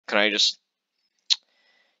Can I just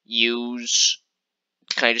use...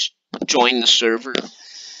 Can I just join the server?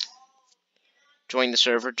 Join the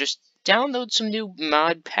server. Just download some new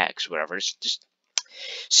mod packs, whatever. Just...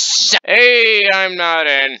 Hey, I'm not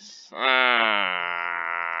in.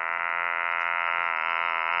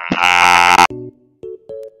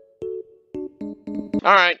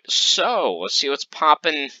 Alright, so, let's see what's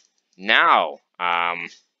poppin' now.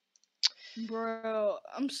 Bro,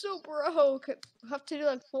 I'm so broke. I have to do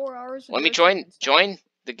like 4 hours. Let me join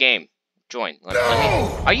the game. Join. Let me,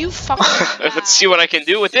 are you fucking... Let's see what I can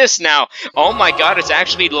do with this now. Oh my god, it's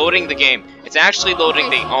actually loading the game. It's actually loading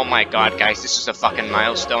the... Oh my god, guys, this is a fucking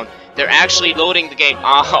milestone. They're actually loading the game.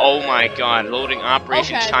 Oh my god, loading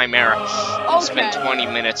Operation Chimera. It's been 20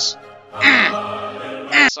 minutes.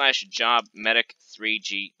 / job medic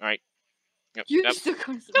 3G. Alright. Yep, You're still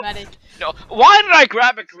cosmetic. No, why did I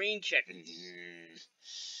grab a green chicken?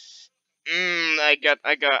 I got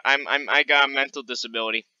a mental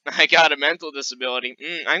disability. I got a mental disability.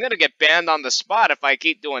 I'm gonna get banned on the spot if I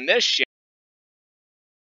keep doing this shit.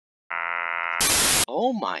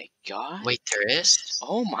 Oh my god. Wait, there is?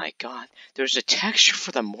 Oh my god. There's a texture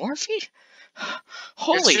for the Morphe?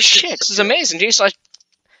 Holy shit, this is amazing. Jeez,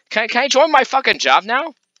 can I join my fucking job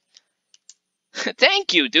now?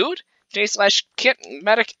 Thank you, dude. J/kit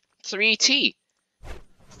medic 3T.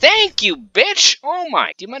 Thank you, bitch! Oh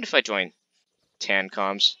my. Do you mind if I join tan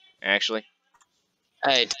comms, actually?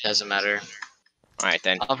 It doesn't matter. Alright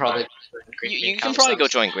then. I'll probably... You can probably go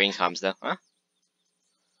join green comms though, huh?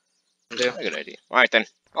 Do. Good idea. Alright then.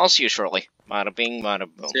 I'll see you shortly. Bada bing,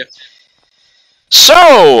 bada boom. Yeah.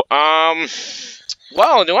 So,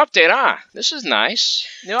 well, new update, huh? This is nice.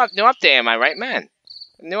 New update, am I right, man?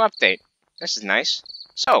 New update. This is nice.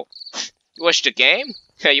 So, you wish to game?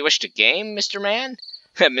 You wish to game, Mr. Man?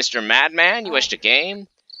 Mr. Madman, you wish to game,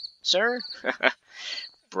 sir?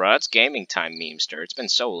 Bruh, it's gaming time, memester. It's been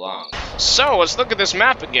so long. So, let's look at this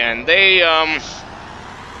map again. There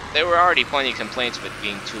were already plenty of complaints of it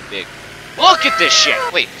being too big. Look at this shit!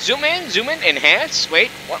 Wait, zoom in, enhance,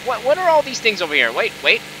 wait, what are all these things over here? Wait,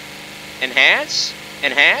 enhance,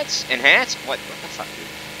 what the fuck, dude?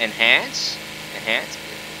 Enhance, okay,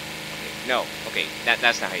 no, okay,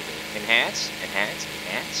 that's not how you do it. Enhance,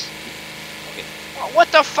 okay. Oh, what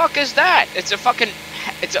the fuck is that? It's a fucking,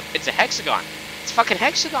 it's a hexagon. It's a fucking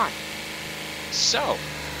hexagon. So,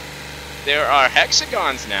 there are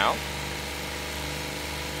hexagons now.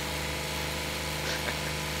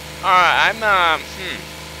 Alright,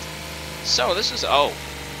 so this is, oh,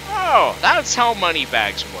 that's how money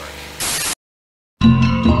bags work.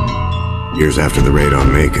 Years after the raid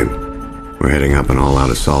on Macon, we're heading up an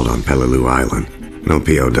all-out assault on Peleliu Island. No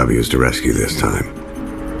POWs to rescue this time.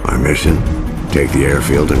 Our mission? Take the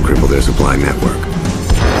airfield and cripple their supply network.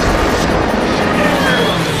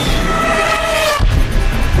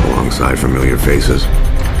 Alongside familiar faces,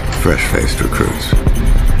 fresh-faced recruits.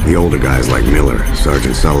 The older guys like Miller,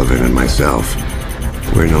 Sergeant Sullivan, and myself,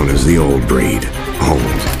 we're known as the old breed. Old.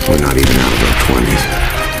 We're not even out of our 20s.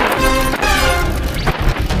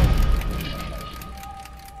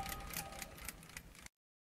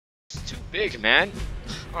 It's too big, man.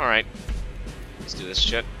 Alright. Let's do this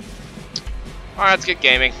shit. Alright, let's get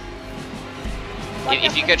gaming.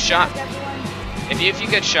 If you get shot... If you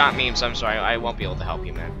get shot, memes, I'm sorry. I won't be able to help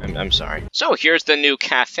you, man. I'm sorry. So, here's the new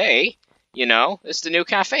cafe. You know, it's the new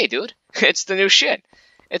cafe, dude. It's the new shit.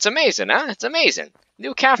 It's amazing, huh? It's amazing.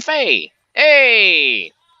 New cafe.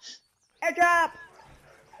 Hey! Airdrop!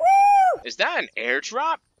 Woo! Is that an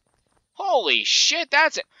airdrop? Holy shit,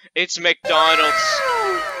 that's it. It's McDonald's.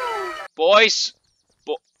 Boys.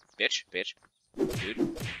 Bitch.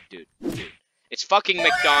 Dude. It's fucking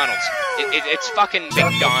McDonald's. It's fucking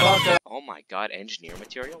McDonald's. Oh my god, engineer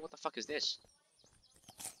material? What the fuck is this?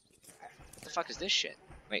 What the fuck is this shit?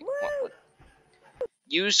 Wait, what?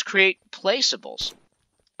 Use create placeables.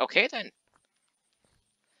 Okay, then.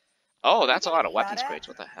 Oh, that's a lot of weapons crates.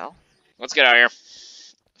 What the hell? Let's get out of here.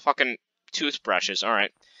 Fucking toothbrushes.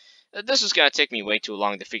 Alright. This is gonna take me way too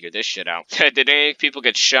long to figure this shit out. Did any people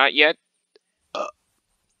get shot yet?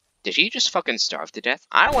 Did he just fucking starve to death?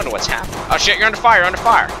 I wonder what's happening. Oh shit, you're under fire,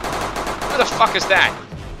 Who the fuck is that?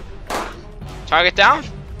 Target down?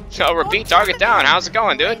 Oh, repeat, target down. How's it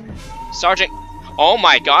going, dude? Sergeant... Oh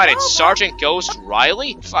my god, it's Sergeant Ghost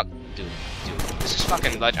Riley? Fuck, dude, this is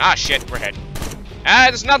fucking legend. Ah, shit, we're hit. Ah,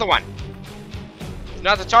 there's another one.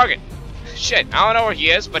 Another target. Shit, I don't know where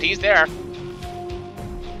he is, but he's there.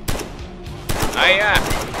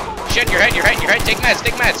 Shit, you're hit, take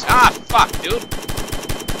meds. Ah, fuck, dude.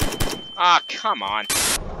 Ah, come on.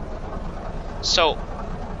 So,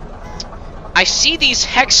 I see these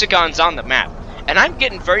hexagons on the map, And I'm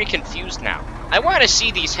getting very confused now. I want to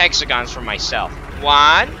see these hexagons for myself.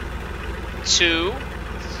 1, 2,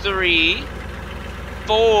 3,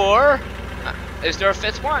 4. Is there a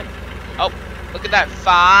 5th one? Oh, look at that.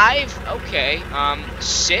 5. Okay.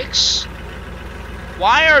 6.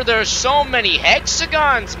 Why are there so many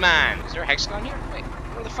hexagons, man? Is there a hexagon here? Wait,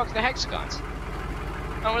 where the fuck are the hexagons?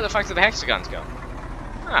 Oh, where the fuck did the hexagons go?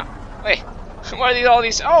 Oh, wait. What are all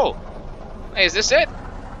these? Oh! Wait, is this it?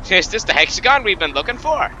 Is this the hexagon we've been looking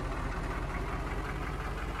for?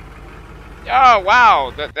 Oh,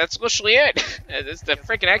 wow. That's literally it. It's the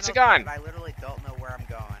freaking hexagon. I literally don't know where I'm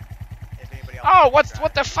going. If anybody else Oh,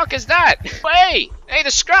 what the fuck is that? Hey! Hey,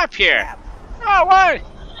 the scrap here! Oh, what?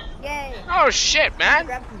 Yay! Oh, shit, man!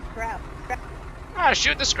 Grab some scrap. Oh,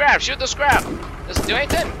 shoot the scrap, shoot the scrap! Does it do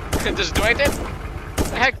anything? Does it do anything? What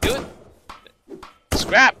the heck, dude?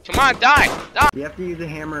 Scrap, come on, die! Die! You have to use a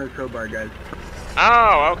hammer or crowbar, guys.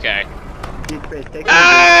 Oh, okay. Use space, take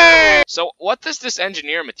Hey! So, what does this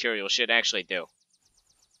engineer material shit actually do?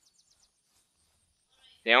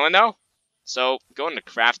 Anyone know? So, go into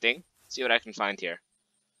crafting, see what I can find here.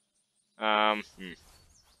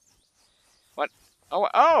 What?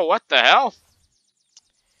 Oh, what the hell?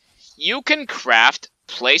 You can craft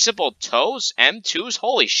placeable toes, M2s?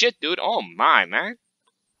 Holy shit, dude. Oh my, man.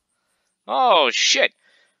 Oh, shit.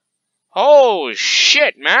 Oh,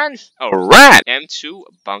 shit, man. A rat. M2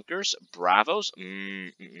 bunkers, bravos.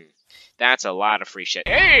 That's a lot of free shit.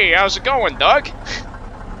 Hey, how's it going, Doug?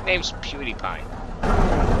 Name's PewDiePie.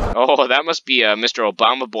 Oh, that must be Mr.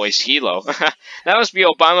 Obama Boy's helo. That must be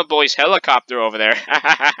Obama Boy's helicopter over there.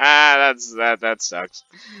 That sucks.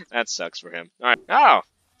 That sucks for him. All right. Oh,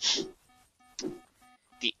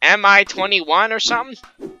 the MI-21 or something.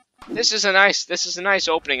 This is a nice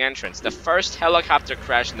opening entrance. The first helicopter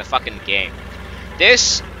crash in the fucking game.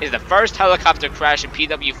 This is the first helicopter crash in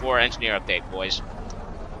PW4 Engineer Update, boys.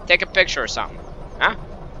 Take a picture or something, huh?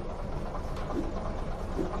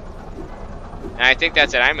 And I think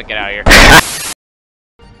that's it. I'm gonna get out of here.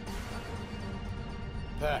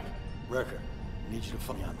 Pack, Wrecker, I need you to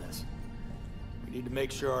follow me on this. We need to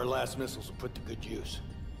make sure our last missiles are put to good use.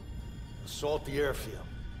 Assault the airfield.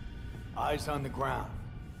 Eyes on the ground.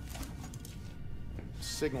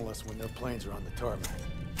 Signal us when their planes are on the tarmac.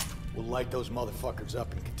 We'll light those motherfuckers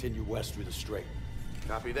up and continue west through the strait.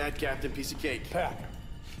 Copy that, Captain. Piece of cake. Pack.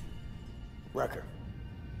 Wrecker,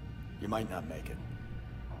 you might not make it.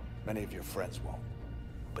 Many of your friends won't.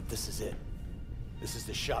 But this is it. This is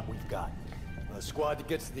the shot we've got. When the squad that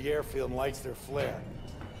gets to the airfield and lights their flare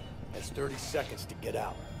has 30 seconds to get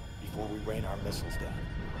out before we rain our missiles down.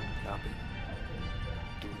 Copy.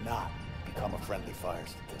 Do not become a friendly fire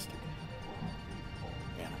statistic.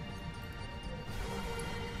 Anna.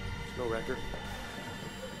 Let's go, Wrecker.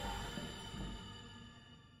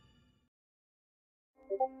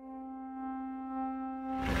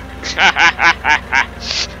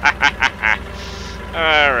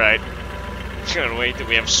 Alright. Can't wait till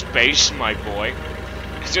we have space, my boy.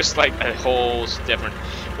 It's just like a whole different...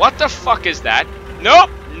 What the fuck is that? Nope!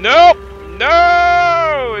 Nope!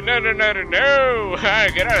 No! No, no, no, no, no!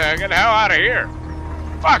 Get the hell out of here!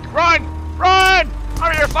 Fuck! Run! Run!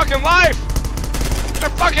 Out of your fucking life! They're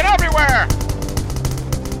fucking everywhere!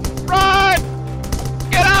 Run!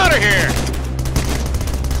 Get out of here!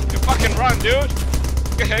 You fucking run, dude!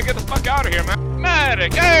 Get the fuck out of here, man!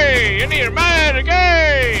 Medic! Hey! You need a medic!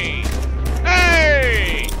 Hey!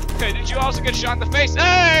 Hey! Hey, did you also get shot in the face?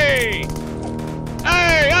 Hey!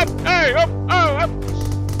 Hey! Up! Hey! Up! Oh! Up!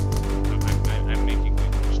 I'm making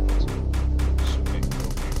good choices. Okay.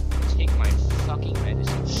 Take my fucking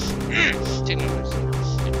medicine. Take my medicine.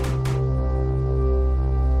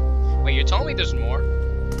 Wait, you told me there's more?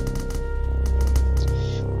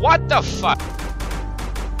 What the fuck?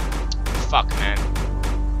 Fuck, man.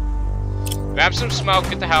 Grab some smoke,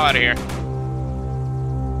 get the hell out of here.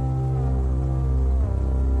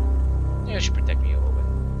 Yeah, it should protect me a little bit.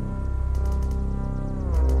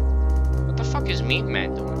 What the fuck is Meme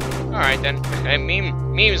Man doing? Alright then. Hey,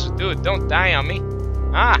 memes, dude, don't die on me.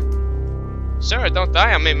 Ah! Sir, don't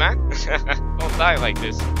die on me, man. Don't die like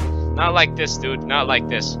this. Not like this, dude. Not like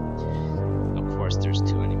this. Of course, there's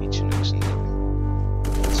 2 enemy Chinooks in there.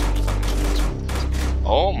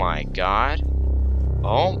 Oh my god.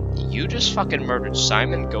 Oh, you just fucking murdered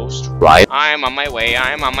Simon Ghost, right? I'm on my way,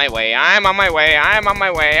 I'm on my way, I'm on my way, I'm on my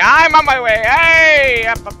way, I'm on my way,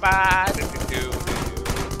 hey!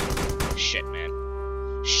 Shit, man.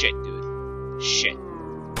 Shit, dude. Shit.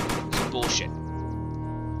 It's bullshit.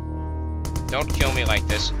 Don't kill me like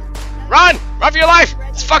this. Run! Run for your life!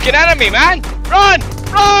 It's fucking enemy, man! Run!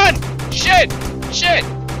 Run! Shit! Shit!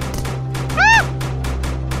 Ah!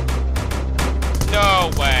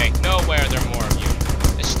 No way. No way are there more of you.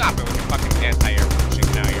 Just stop it with your fucking anti-air bullshit.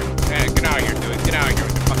 Get out of here. Get out of here, dude. Get out of here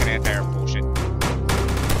with your fucking anti-air bullshit.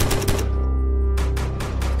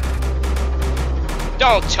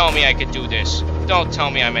 Don't tell me I could do this. Don't tell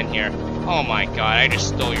me I'm in here. Oh my god, I just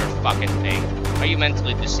stole your fucking thing. Are you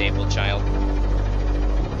mentally disabled, child?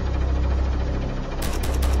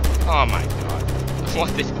 Oh my god.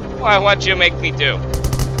 What'd you make me do?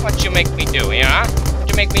 What'd you make me do, yeah? What'd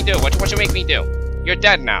you make me do? What'd you make me do? You're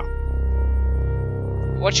dead now.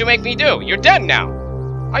 What'd you make me do? You're dead now.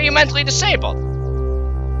 Are you mentally disabled?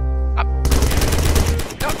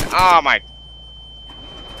 Oh my...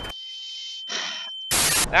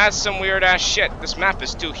 That's some weird ass shit. This map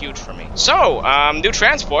is too huge for me. So, new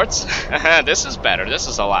transports. This is better. This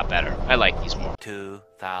is a lot better. I like these more.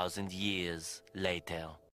 2,000 years later.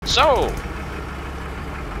 So,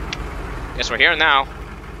 guess we're here now.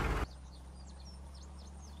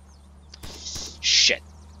 Shit.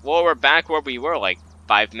 Well, we're back where we were like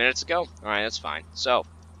 5 minutes ago. Alright, that's fine. So,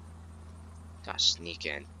 gotta sneak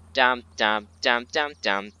in. Dum dum dum dum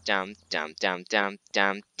dum dum dum dum dum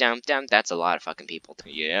dum dum dum. That's a lot of fucking people.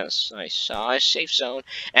 Yes, I saw a safe zone.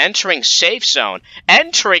 Entering safe zone.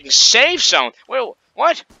 Entering safe zone. Wait,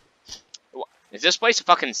 what? Is this place a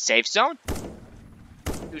fucking safe zone?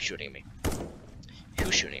 Who's shooting me?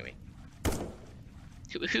 Who's shooting me?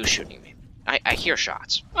 Who's shooting me? I hear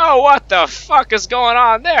shots. Oh, what the fuck is going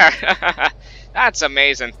on there? That's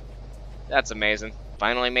amazing. That's amazing.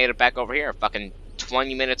 Finally made it back over here. Fucking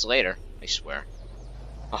 20 minutes later, I swear.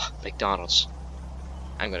 Oh, McDonald's.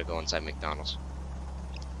 I'm gonna go inside McDonald's.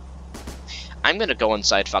 I'm gonna go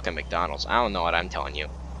inside fucking McDonald's. I don't know what I'm telling you.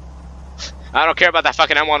 I don't care about that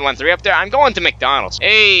fucking M113 up there. I'm going to McDonald's.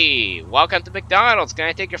 Hey, welcome to McDonald's. Can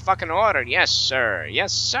I take your fucking order? Yes, sir.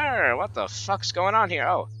 Yes, sir. What the fuck's going on here?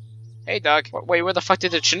 Oh. Hey, Doug. Wait, where the fuck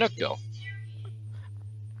did the Chinook go?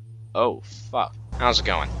 Oh, fuck. How's it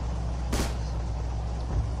going?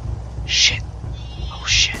 Shit. Oh,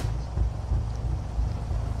 shit.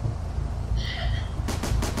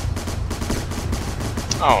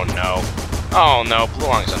 Oh, no. Oh, no. Blue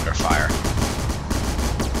Lung's under fire.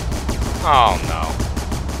 Oh, no.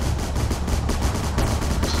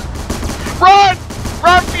 Run!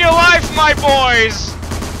 Run for your life, my boys!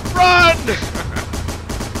 Run!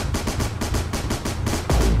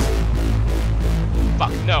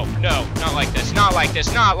 Fuck, no, no, not like this, not like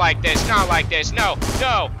this, not like this, not like this, no,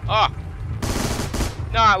 no, oh.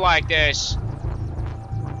 Not like this.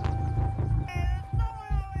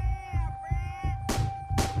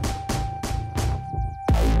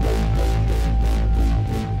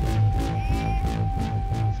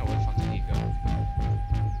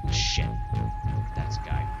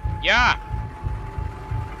 Yeah!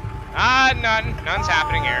 Ah, none. None's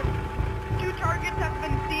happening here. 2 targets have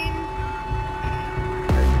been seen.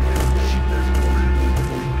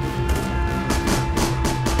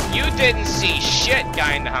 You didn't see shit,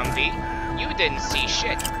 guy in the Humvee. You didn't see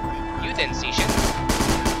shit. You didn't see shit.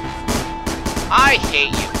 I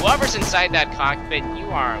hate you. Whoever's inside that cockpit,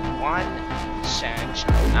 you are one sense.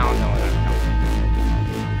 I don't know what I'm doing.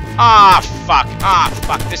 Ah, fuck. Ah,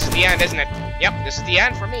 fuck. This is the end, isn't it? Yep, this is the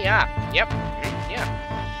end for me, yeah. Yep, yeah.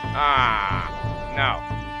 Ah, no.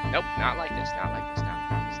 Nope, not like this, not like this,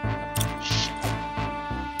 not like this, not like this. Shit.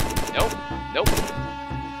 Nope, nope.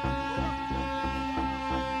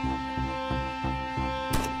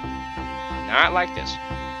 Not like this.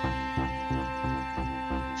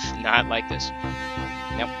 Not like this.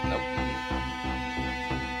 Nope, nope.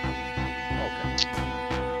 Okay.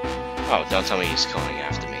 Oh, don't tell me he's coming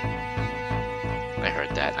after me. I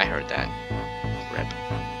heard that, I heard that.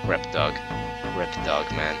 Rip Doug. Rip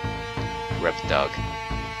Doug, man. Rip Doug.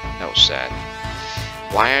 That was sad.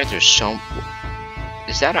 Why are there so...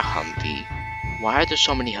 Is that a Humvee? Why are there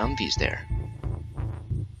so many Humvees there?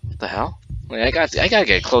 What the hell? Wait, I gotta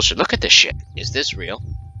get closer. Look at this shit. Is this real?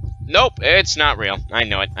 Nope, it's not real. I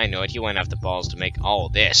know it, I know it. He wouldn't have the balls to make all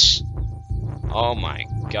this. Oh my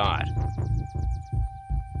god.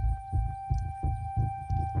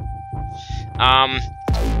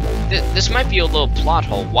 This might be a little plot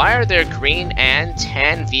hole. Why are there green and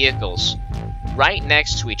tan vehicles right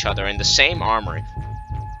next to each other in the same armory?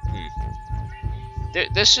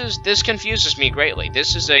 This confuses me greatly.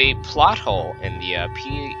 This is a plot hole in the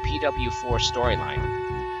PW4 storyline.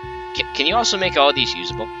 Can you also make all these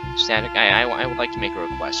usable? Static, I would like to make a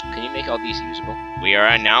request. Can you make all these usable? We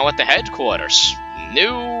are now at the headquarters.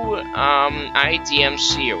 New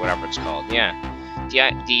IDMC or whatever it's called. Yeah.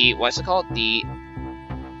 The what's it called? The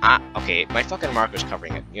okay, my fucking marker's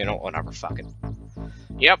covering it. You know, whatever, fucking.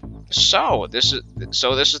 Yep. So this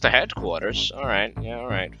is the headquarters. All right. Yeah. All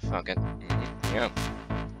right. Fuck it. Yeah.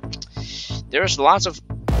 There's lots of...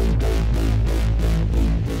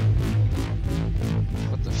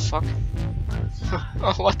 What the fuck?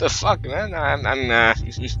 Oh, what the fuck, man? I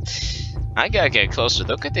gotta get a closer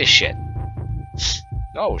look at this shit.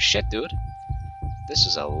 Oh, shit, dude. This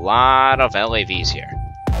is a lot of LAVs here.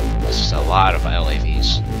 This is a lot of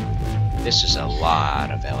LAVs. This is a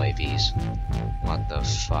lot of LAVs. What the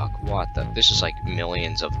fuck? What the... This is like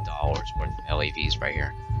millions of dollars worth of LAVs right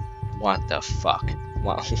here. What the fuck?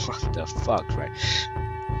 What the fuck, right?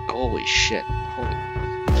 Holy shit.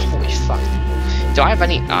 Holy fuck. Do I have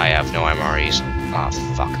any... I have no MREs. Oh,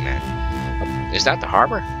 fuck, man. Is that the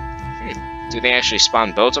harbor? Do they actually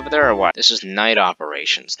spawn boats over there or what? This is night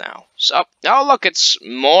operations now. So, oh look, it's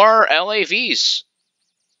more LAVs.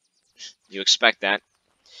 You expect that.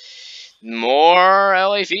 More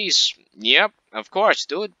LAVs. Yep, of course,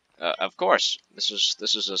 dude. Of course. This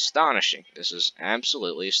is astonishing. This is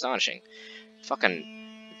absolutely astonishing. Fucking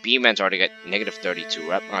B-Man's already got -32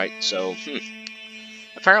 rep. Alright, so,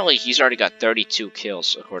 apparently he's already got 32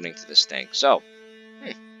 kills according to this thing. So,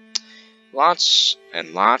 lots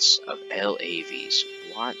and lots of LAVs.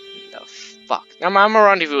 What in the fuck? I'm a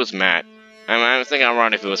rendezvous with Matt. I think I'll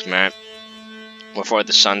rendezvous with Matt before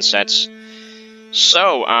the sun sets.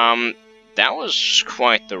 So, that was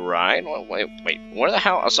quite the ride. Wait, where the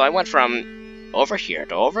hell? So I went from over here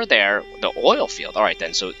to over there, the oil field. Alright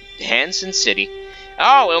then, so Hanson City.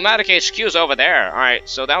 Oh, Ilmatic HQ's over there. Alright,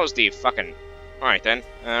 so that was the fucking... Alright then.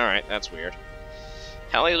 Alright, that's weird.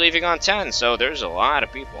 Heli leaving on 10, so there's a lot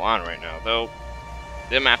of people on right now, though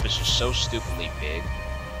the map is just so stupidly big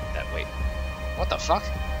that, wait, what the fuck?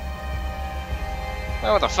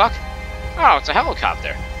 Wait, what the fuck? Oh, it's a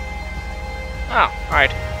helicopter. Oh,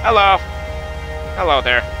 alright. Hello. Hello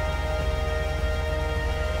there.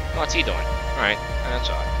 What's he doing? Alright, that's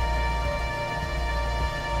odd.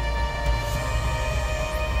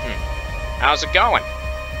 How's it going?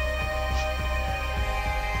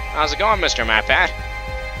 How's it going, Mr. MatPat?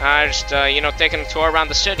 Just, you know, taking a tour around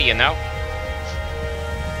the city, you know?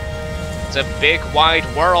 It's a big, wide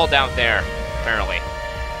world out there, apparently.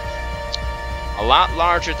 A lot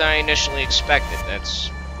larger than I initially expected. That's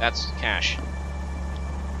cash.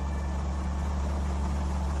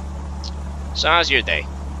 So how's your day?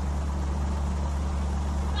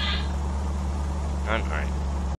 Alright.